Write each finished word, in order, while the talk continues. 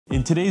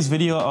In today's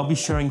video, I'll be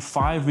sharing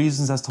 5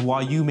 reasons as to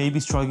why you may be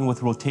struggling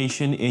with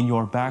rotation in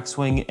your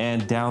backswing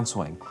and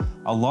downswing.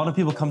 A lot of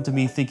people come to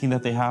me thinking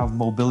that they have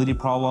mobility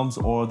problems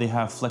or they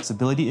have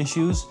flexibility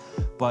issues,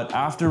 but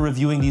after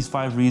reviewing these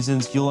 5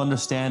 reasons, you'll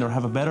understand or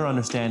have a better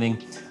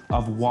understanding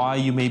of why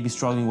you may be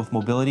struggling with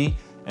mobility.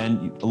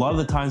 And a lot of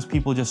the times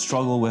people just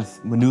struggle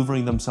with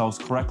maneuvering themselves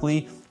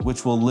correctly,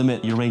 which will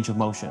limit your range of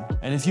motion.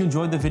 And if you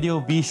enjoyed the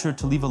video, be sure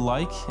to leave a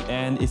like.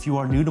 And if you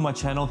are new to my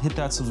channel, hit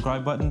that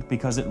subscribe button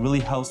because it really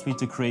helps me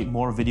to create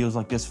more videos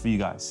like this for you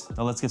guys.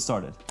 Now let's get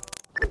started.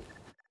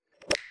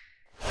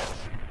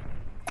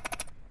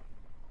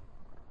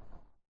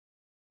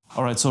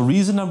 All right, so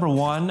reason number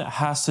 1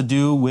 has to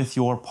do with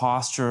your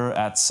posture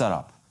at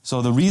setup.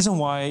 So the reason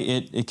why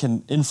it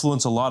can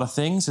influence a lot of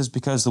things is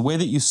because the way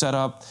that you set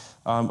up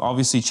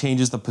obviously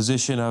changes the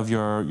position of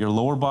your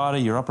lower body,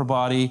 your upper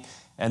body,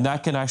 and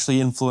that can actually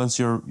influence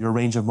your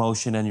range of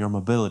motion and your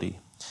mobility.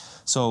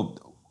 So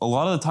a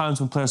lot of the times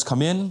when players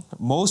come in,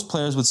 most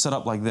players would set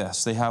up like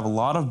this. They have a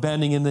lot of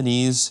bending in the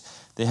knees,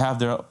 they have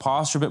their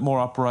posture a bit more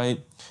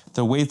upright,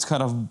 their weight's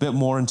kind of a bit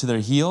more into their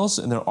heels,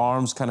 and their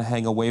arms kind of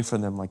hang away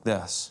from them like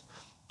this.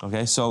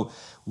 Okay, so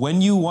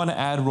when you want to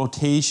add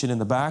rotation in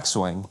the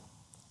backswing,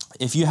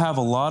 if you have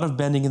a lot of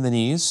bending in the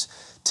knees,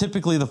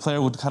 typically the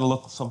player would kind of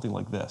look something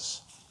like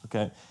this,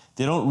 okay?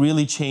 They don't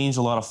really change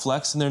a lot of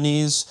flex in their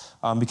knees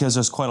because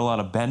there's quite a lot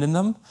of bend in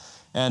them,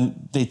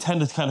 and they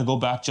tend to kind of go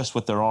back just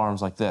with their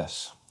arms like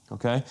this,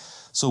 okay?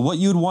 So what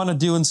you'd want to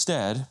do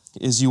instead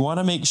is you want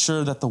to make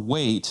sure that the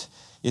weight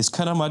is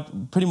kind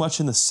of pretty much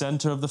in the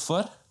center of the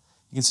foot.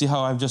 You can see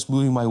how I'm just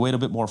moving my weight a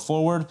bit more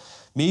forward.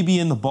 Maybe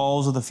in the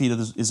balls of the feet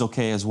is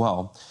okay as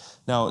well.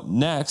 Now,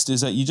 next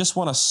is that you just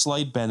want a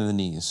slight bend in the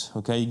knees,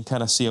 okay? You can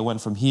kind of see I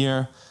went from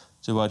here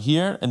to about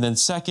here. And then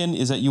second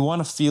is that you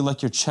want to feel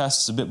like your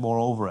chest is a bit more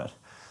over it.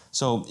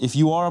 So if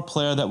you are a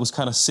player that was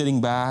kind of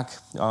sitting back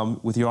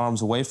with your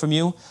arms away from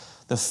you,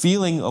 the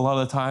feeling a lot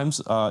of the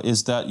times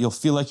is that you'll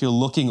feel like you're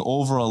looking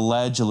over a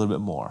ledge a little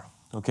bit more,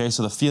 okay?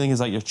 So the feeling is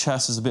that your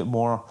chest is a bit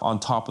more on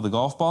top of the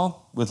golf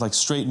ball. With like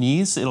straight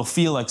knees, it'll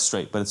feel like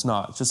straight, but it's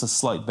not. It's just a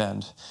slight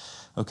bend,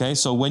 okay?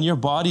 So when your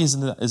body is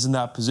in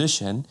that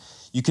position,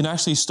 you can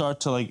actually start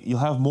to you'll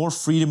have more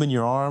freedom in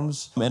your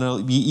arms and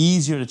it'll be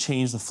easier to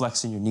change the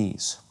flex in your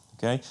knees,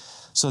 okay?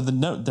 So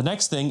the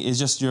next thing is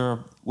just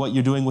what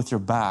you're doing with your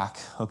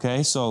back,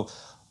 okay? So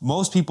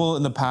most people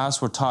in the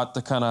past were taught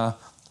to kind of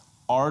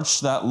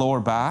arch that lower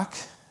back,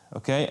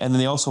 okay? And then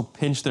they also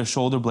pinch their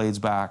shoulder blades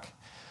back.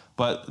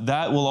 But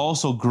that will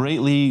also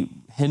greatly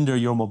hinder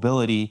your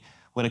mobility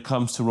when it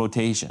comes to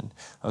rotation,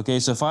 okay?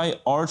 So if I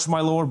arch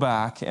my lower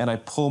back and I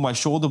pull my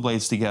shoulder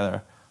blades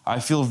together, I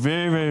feel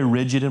very, very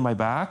rigid in my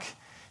back,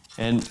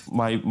 and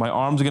my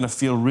arms are gonna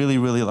feel really,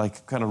 really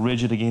like kind of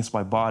rigid against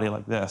my body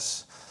like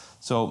this.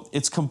 So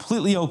it's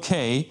completely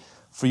okay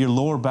for your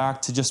lower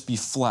back to just be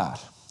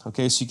flat,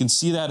 okay? So you can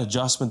see that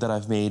adjustment that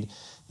I've made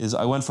is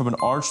I went from an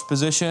arched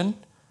position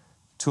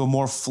to a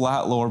more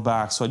flat lower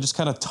back. So I just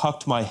kind of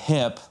tucked my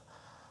hip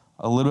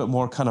a little bit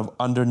more kind of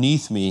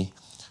underneath me,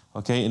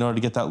 okay, in order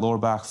to get that lower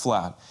back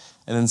flat.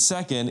 And then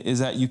second is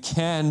that you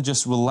can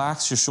just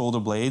relax your shoulder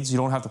blades. You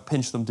don't have to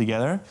pinch them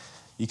together.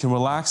 You can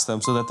relax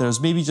them so that there's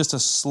maybe just a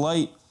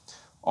slight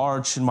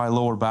arch in my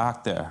lower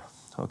back there,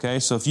 okay?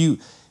 So if you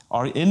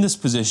are in this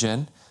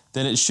position,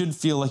 then it should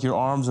feel like your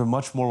arms are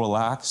much more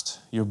relaxed,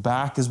 your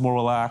back is more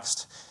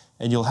relaxed,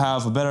 and you'll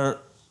have a better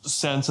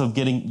sense of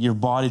getting your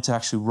body to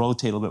actually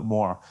rotate a little bit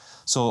more.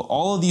 So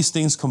all of these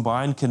things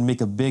combined can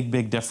make a big,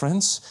 big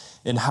difference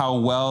in how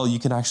well you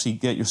can actually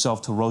get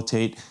yourself to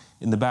rotate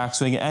in the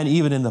backswing and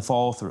even in the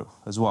follow through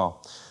as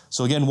well.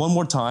 So again, one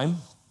more time,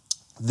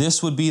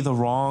 this would be the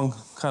wrong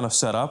kind of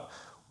setup.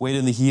 Weight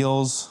in the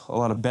heels, a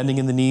lot of bending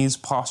in the knees,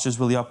 posture's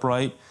really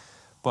upright.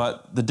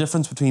 But the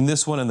difference between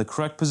this one and the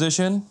correct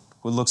position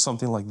would look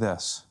something like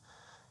this.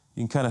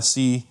 You can kind of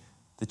see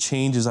the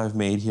changes I've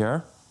made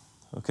here,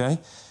 okay?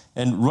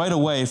 And right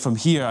away from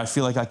here, I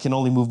feel like I can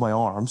only move my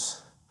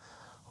arms.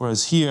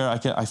 Whereas here,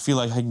 I feel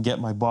like I can get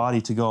my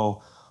body to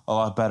go a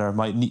lot better.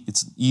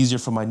 It's easier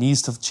for my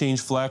knees to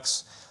change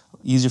flex,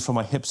 easier for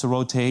my hips to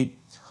rotate,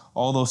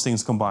 all those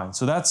things combined.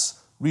 So that's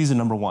reason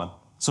number 1.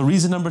 So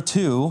reason number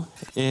 2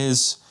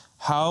 is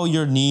how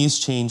your knees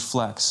change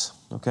flex,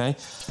 okay?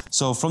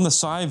 So from the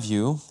side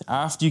view,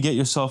 after you get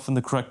yourself in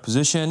the correct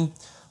position,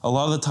 a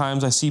lot of the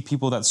times I see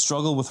people that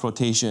struggle with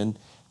rotation,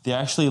 they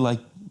actually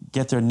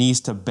get their knees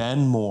to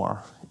bend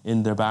more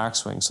in their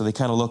backswing. So they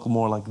kind of look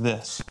more like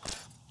this,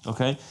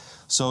 okay?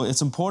 So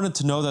it's important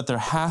to know that there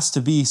has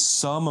to be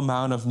some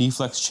amount of knee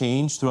flex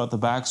change throughout the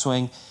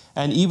backswing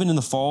and even in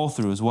the follow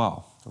through as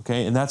well,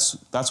 okay? And that's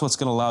what's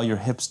gonna allow your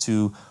hips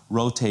to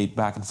rotate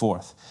back and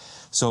forth.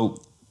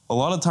 So a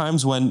lot of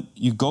times when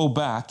you go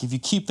back, if you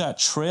keep that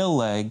trail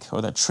leg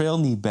or that trail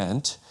knee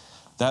bent,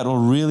 that will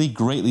really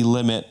greatly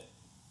limit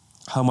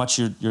how much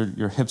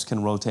your hips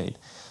can rotate.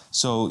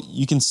 So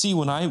you can see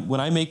when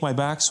I make my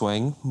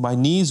backswing, my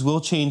knees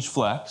will change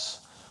flex,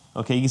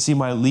 okay? You can see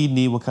my lead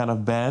knee will kind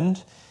of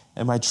bend,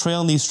 and my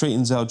trail knee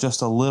straightens out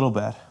just a little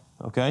bit,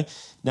 okay?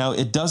 Now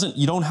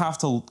you don't have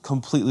to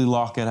completely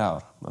lock it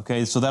out,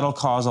 okay? So that'll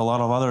cause a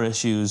lot of other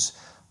issues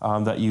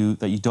that you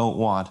don't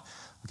want,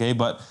 okay?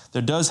 But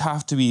there does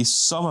have to be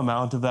some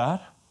amount of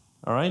that,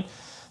 all right?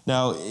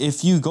 Now,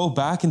 if you go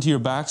back into your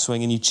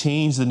backswing and you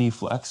change the knee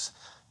flex,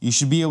 you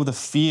should be able to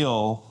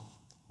feel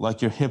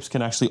like your hips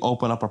can actually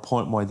open up or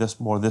point more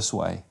this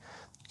way,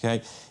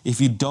 okay? If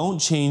you don't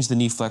change the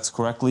knee flex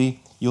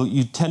correctly,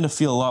 you tend to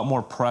feel a lot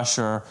more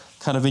pressure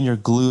kind of in your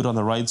glute on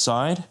the right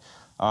side,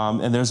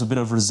 and there's a bit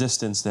of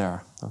resistance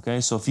there,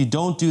 okay? So if you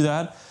don't do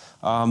that,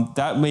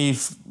 that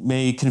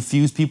may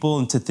confuse people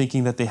into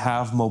thinking that they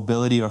have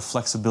mobility or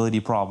flexibility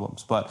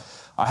problems. But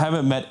I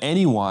haven't met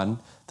anyone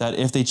that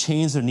if they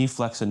change their knee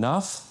flex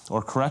enough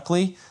or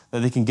correctly, that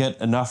they can get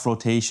enough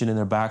rotation in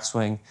their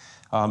backswing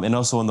and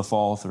also in the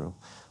follow through.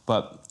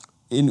 But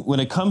when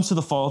it comes to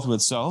the follow through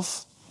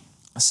itself,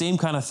 same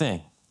kind of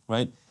thing,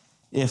 right?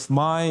 If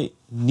my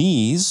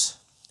knees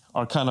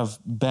are kind of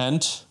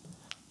bent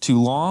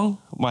too long,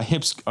 my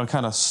hips are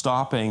kind of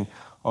stopping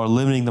or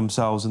limiting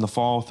themselves in the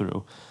follow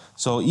through.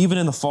 So even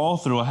in the follow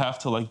through, I have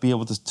to like be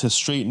able to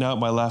straighten out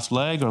my left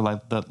leg or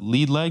like the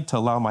lead leg to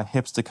allow my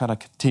hips to kind of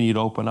continue to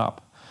open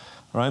up,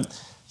 right?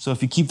 So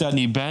if you keep that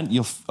knee bent,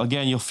 you'll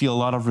feel a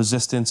lot of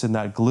resistance in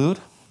that glute,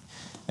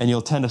 and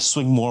you'll tend to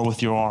swing more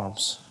with your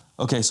arms.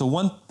 Okay, so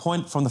one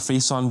point from the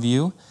face-on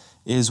view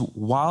is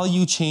while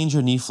you change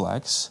your knee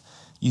flex,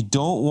 you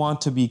don't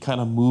want to be kind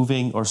of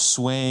moving or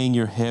swaying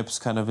your hips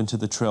kind of into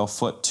the trail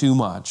foot too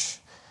much.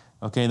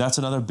 Okay, that's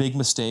another big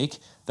mistake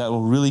that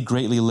will really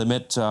greatly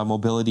limit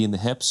mobility in the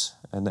hips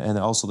and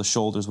also the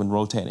shoulders when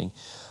rotating.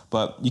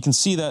 But you can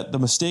see that the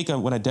mistake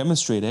when I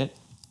demonstrate it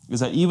is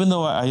that even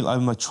though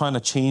I'm like trying to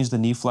change the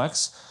knee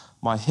flex,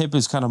 my hip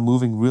is kind of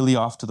moving really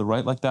off to the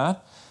right like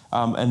that.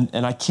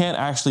 And I can't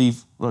actually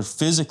or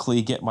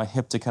physically get my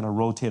hip to kind of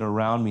rotate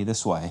around me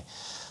this way.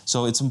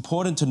 So it's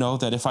important to note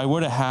that if I were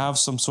to have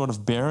some sort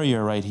of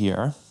barrier right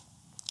here,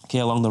 okay,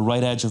 along the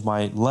right edge of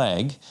my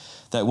leg,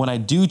 that when I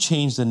do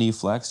change the knee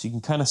flex, you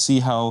can kind of see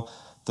how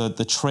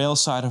the trail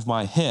side of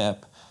my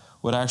hip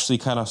would actually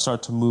kind of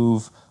start to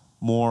move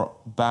more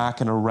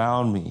back and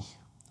around me,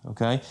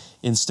 okay,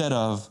 instead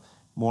of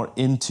more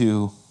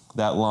into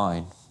that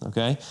line,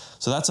 okay?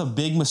 So that's a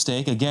big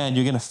mistake. Again,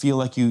 you're gonna feel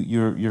like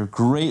you're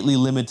greatly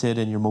limited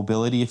in your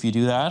mobility if you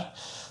do that.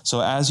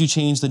 So as you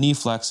change the knee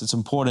flex, it's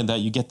important that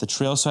you get the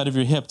trail side of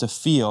your hip to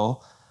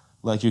feel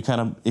like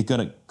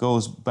it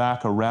goes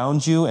back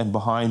around you and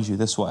behind you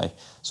this way.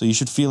 So you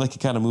should feel like it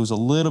kind of moves a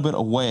little bit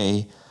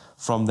away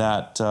from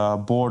that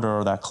border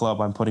or that club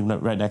I'm putting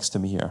right next to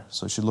me here.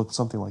 So it should look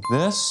something like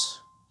this,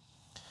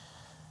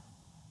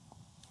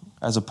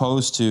 as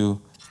opposed to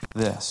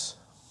this.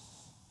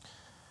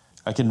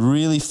 I can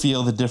really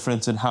feel the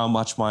difference in how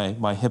much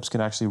my hips can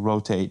actually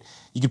rotate.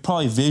 You could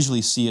probably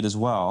visually see it as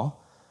well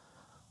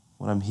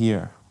when I'm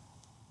here,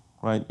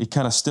 right?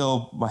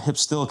 My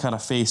hips still kind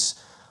of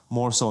face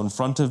more so in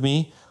front of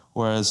me,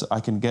 whereas I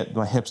can get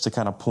my hips to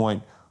kind of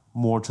point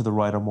more to the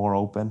right or more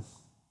open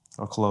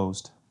or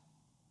closed.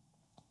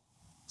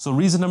 So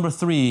reason number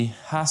 3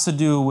 has to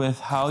do with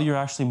how you're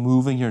actually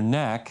moving your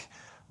neck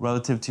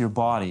relative to your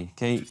body,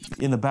 okay,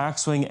 in the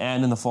backswing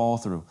and in the follow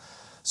through.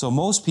 So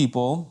most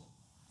people,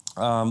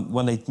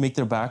 when they make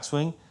their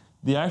backswing,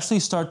 they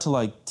actually start to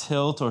like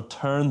tilt or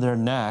turn their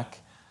neck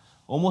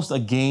almost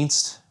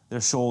against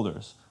their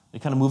shoulders. They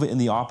kind of move it in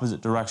the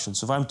opposite direction.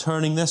 So if I'm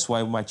turning this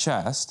way with my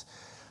chest,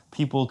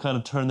 people kind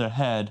of turn their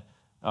head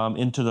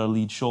into their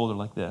lead shoulder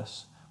like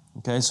this.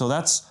 Okay, so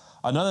that's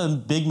another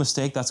big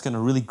mistake that's going to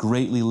really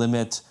greatly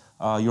limit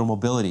your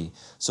mobility.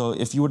 So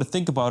if you were to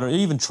think about it, or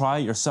even try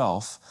it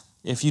yourself,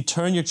 if you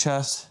turn your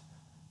chest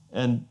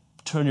and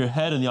turn your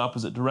head in the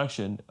opposite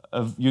direction,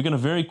 you're going to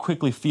very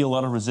quickly feel a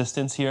lot of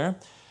resistance here,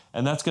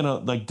 and that's going to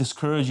like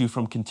discourage you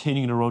from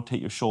continuing to rotate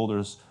your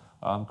shoulders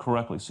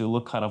correctly. So you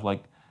look kind of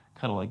like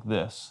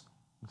this.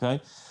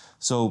 Okay,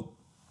 so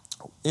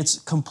it's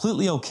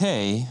completely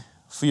okay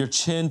for your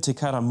chin to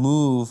kind of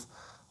move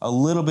a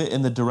little bit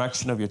in the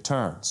direction of your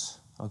turns,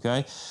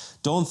 okay?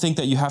 Don't think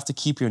that you have to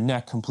keep your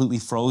neck completely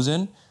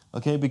frozen,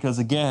 okay? Because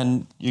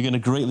again, you're gonna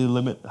greatly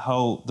limit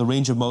how the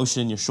range of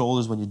motion in your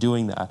shoulders when you're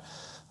doing that,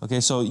 okay?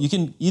 So you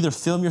can either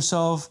film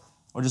yourself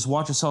or just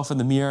watch yourself in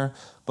the mirror,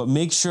 but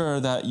make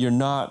sure that you're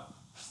not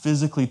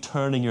physically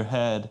turning your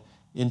head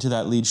into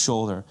that lead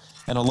shoulder.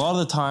 And a lot of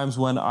the times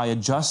when I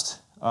adjust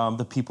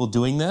the people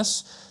doing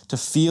this to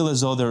feel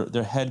as though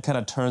their head kind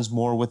of turns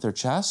more with their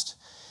chest,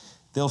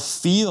 they'll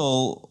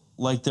feel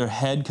like their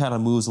head kind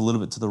of moves a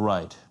little bit to the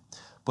right.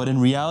 But in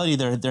reality,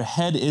 their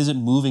head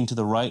isn't moving to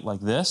the right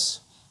like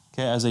this,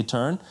 okay, as they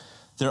turn.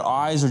 Their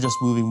eyes are just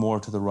moving more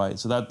to the right.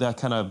 So that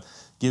kind of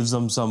gives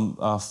them some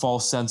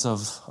false sense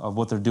of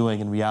what they're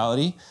doing in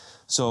reality.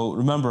 So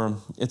remember,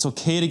 it's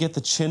okay to get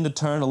the chin to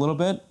turn a little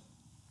bit.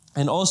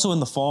 And also in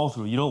the follow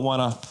through, you don't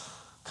want to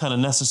kind of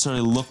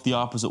necessarily look the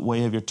opposite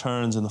way of your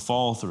turns in the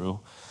follow through.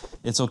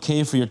 It's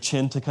okay for your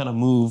chin to kind of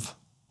move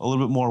a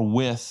little bit more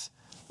with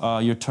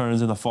your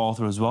turns in the follow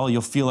through as well.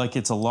 You'll feel like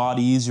it's a lot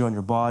easier on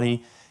your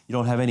body. You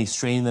don't have any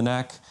strain in the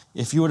neck.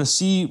 if you were to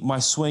see my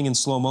swing in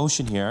slow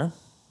motion here,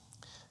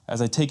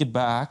 as I take it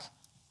back,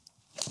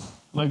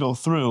 and I go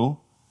through,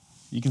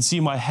 you can see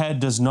my head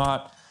does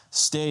not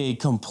stay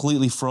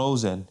completely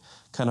frozen,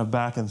 kind of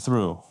back and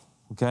through,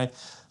 okay?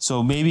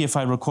 So maybe if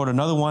I record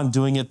another one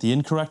doing it the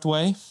incorrect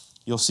way,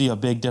 you'll see a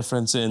big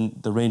difference in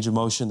the range of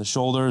motion, the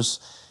shoulders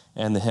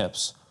and the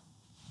hips.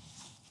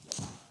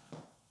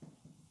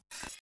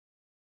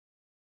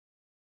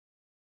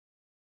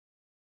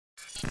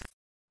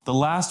 The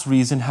last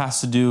reason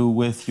has to do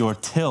with your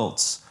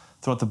tilts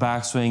throughout the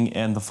backswing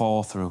and the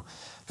follow through.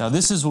 Now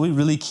this is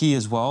really key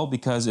as well,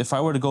 because if I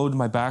were to go to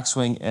my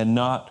backswing and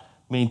not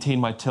maintain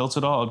my tilts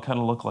at all, it would kind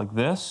of look like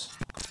this,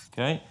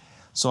 okay?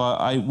 So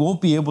I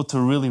won't be able to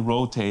really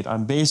rotate.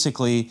 I'm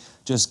basically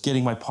just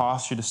getting my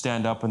posture to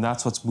stand up, and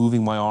that's what's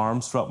moving my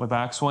arms throughout my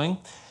backswing.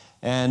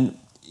 And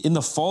in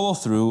the follow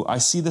through, I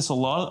see this a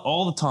lot,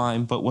 all the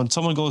time, but when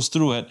someone goes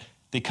through it,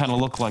 they kind of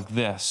look like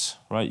this,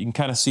 right? You can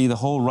kind of see the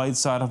whole right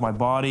side of my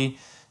body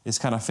is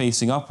kind of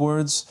facing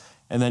upwards,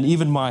 and then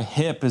even my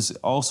hip is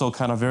also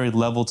kind of very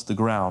level to the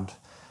ground,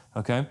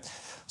 okay?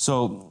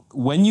 So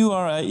when you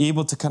are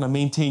able to kind of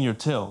maintain your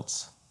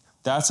tilts,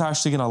 that's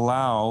actually gonna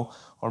allow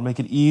or make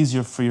it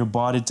easier for your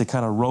body to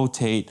kind of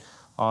rotate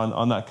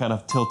on that kind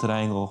of tilted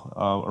angle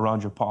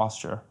around your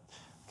posture,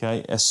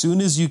 okay? As soon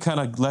as you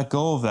kind of let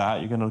go of that,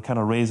 you're gonna kind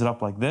of raise it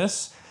up like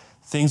this,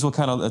 things will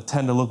kind of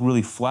tend to look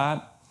really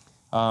flat,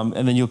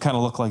 and then you'll kind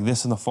of look like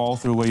this in the fall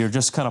through, where you're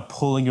just kind of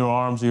pulling your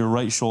arms or your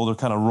right shoulder,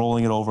 kind of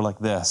rolling it over like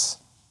this.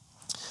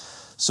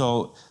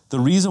 So the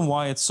reason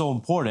why it's so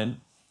important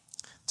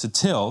to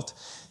tilt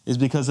is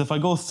because if I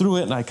go through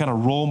it and I kind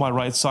of roll my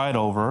right side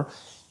over,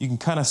 you can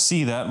kind of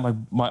see that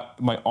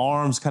my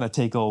arms kind of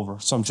take over.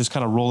 So I'm just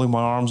kind of rolling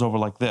my arms over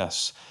like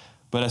this.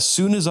 But as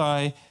soon as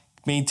I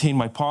maintain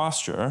my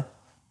posture,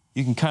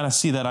 you can kind of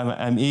see that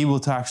I'm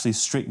able to actually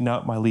straighten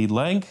out my lead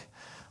leg,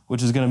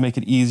 which is going to make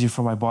it easier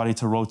for my body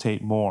to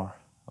rotate more,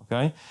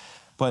 okay?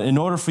 But in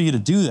order for you to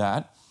do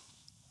that,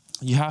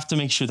 you have to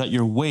make sure that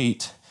your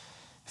weight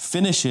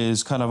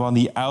finishes kind of on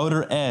the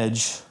outer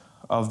edge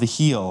of the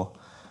heel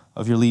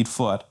of your lead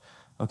foot,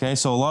 okay?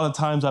 So a lot of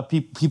times that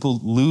people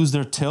lose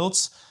their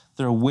tilts,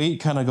 their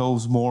weight kind of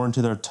goes more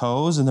into their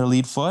toes and their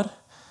lead foot,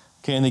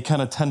 okay? And they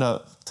kind of tend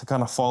to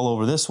kind of fall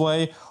over this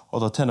way, or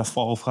they'll tend to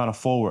fall kind of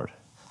forward,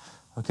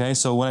 okay?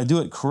 So when I do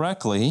it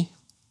correctly,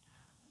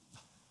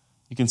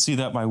 you can see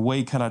that my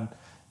weight kind of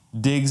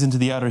digs into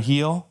the outer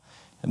heel,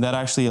 and that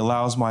actually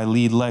allows my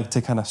lead leg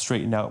to kind of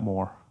straighten out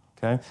more,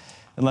 okay?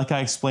 And like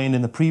I explained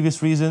in the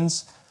previous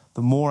reasons,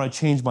 the more I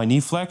change my knee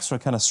flex or I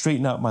kind of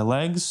straighten out my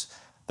legs,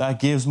 that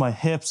gives my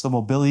hips the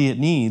mobility it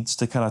needs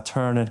to kind of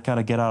turn and kind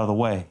of get out of the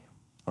way,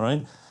 all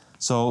right?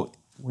 So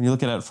when you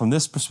look at it from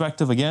this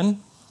perspective again,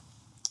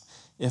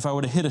 if I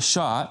were to hit a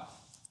shot,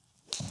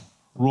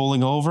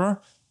 rolling over,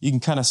 you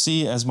can kind of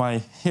see as my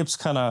hips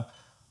kind of,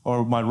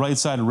 or my right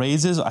side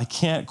raises, I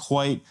can't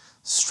quite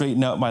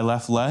straighten out my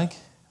left leg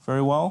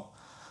very well.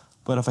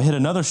 But if I hit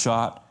another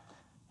shot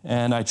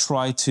and I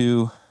try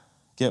to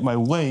get my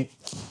weight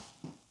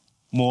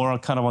more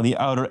kind of on the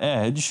outer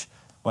edge,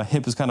 my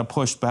hip is kind of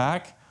pushed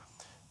back,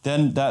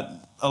 then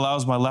that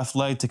allows my left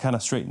leg to kind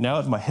of straighten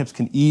out, and my hips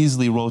can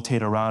easily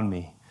rotate around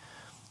me,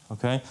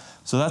 okay?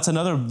 So that's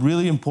another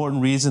really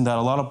important reason that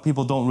a lot of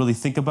people don't really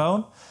think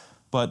about,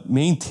 but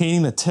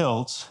maintaining the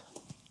tilts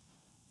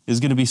is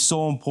going to be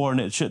so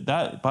important.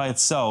 That by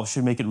itself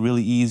should make it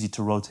really easy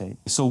to rotate.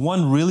 So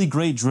one really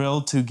great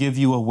drill to give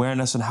you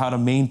awareness on how to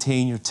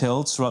maintain your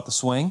tilts throughout the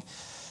swing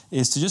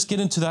is to just get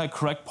into that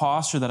correct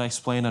posture that I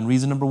explained on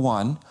reason number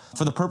one.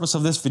 For the purpose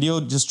of this video,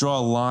 just draw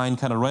a line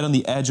kind of right on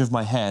the edge of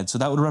my head. So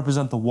that would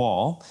represent the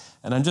wall.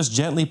 And I'm just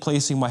gently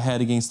placing my head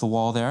against the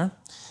wall there.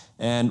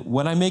 And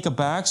when I make a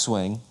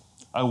backswing,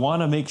 I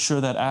want to make sure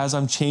that as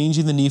I'm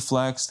changing the knee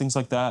flex, things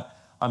like that,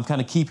 I'm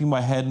kind of keeping my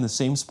head in the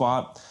same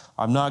spot.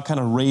 I'm not kind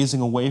of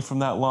raising away from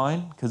that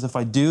line, because if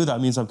I do, that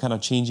means I'm kind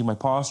of changing my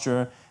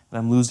posture and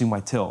I'm losing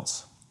my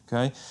tilts,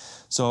 okay?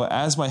 So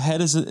as my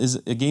head is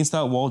against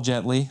that wall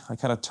gently, I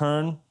kind of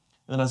turn, and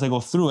then as I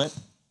go through it,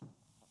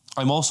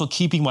 I'm also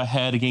keeping my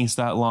head against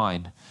that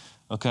line,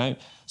 okay?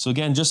 So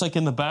again, just like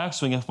in the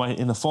backswing, if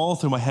in the follow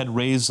through my head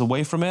raised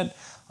away from it,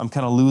 I'm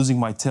kind of losing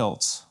my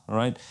tilts, all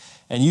right?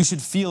 And you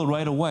should feel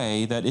right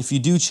away that if you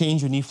do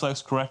change your knee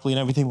flex correctly and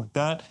everything like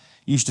that,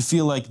 you should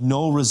feel like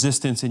no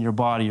resistance in your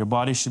body. Your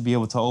body should be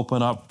able to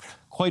open up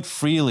quite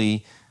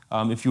freely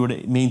if you were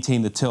to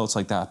maintain the tilts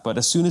like that. But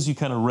as soon as you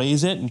kind of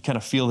raise it and kind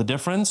of feel the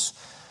difference,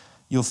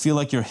 you'll feel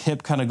like your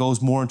hip kind of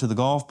goes more into the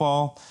golf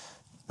ball,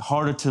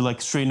 harder to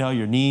like straighten out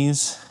your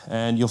knees,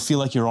 and you'll feel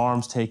like your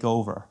arms take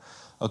over.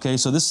 Okay,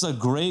 so this is a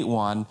great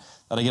one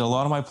that I get a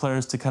lot of my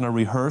players to kind of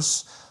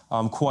rehearse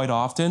quite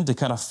often, to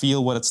kind of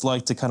feel what it's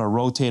like to kind of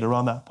rotate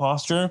around that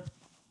posture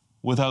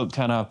without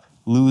kind of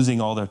losing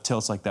all their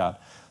tilts like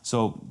that.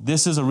 So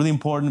this is a really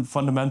important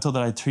fundamental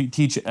that I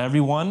teach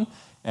everyone,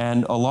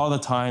 and a lot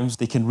of the times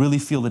they can really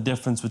feel the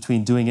difference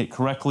between doing it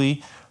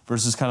correctly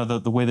versus kind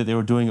of the way that they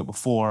were doing it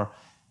before,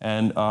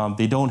 and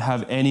they don't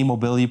have any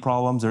mobility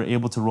problems. They're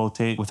able to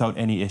rotate without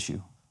any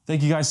issue.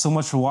 Thank you guys so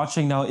much for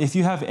watching. Now, if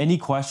you have any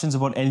questions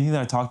about anything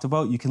that I talked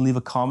about, you can leave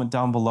a comment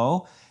down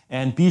below,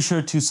 and be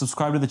sure to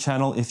subscribe to the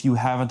channel if you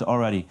haven't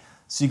already.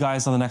 See you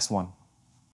guys on the next one.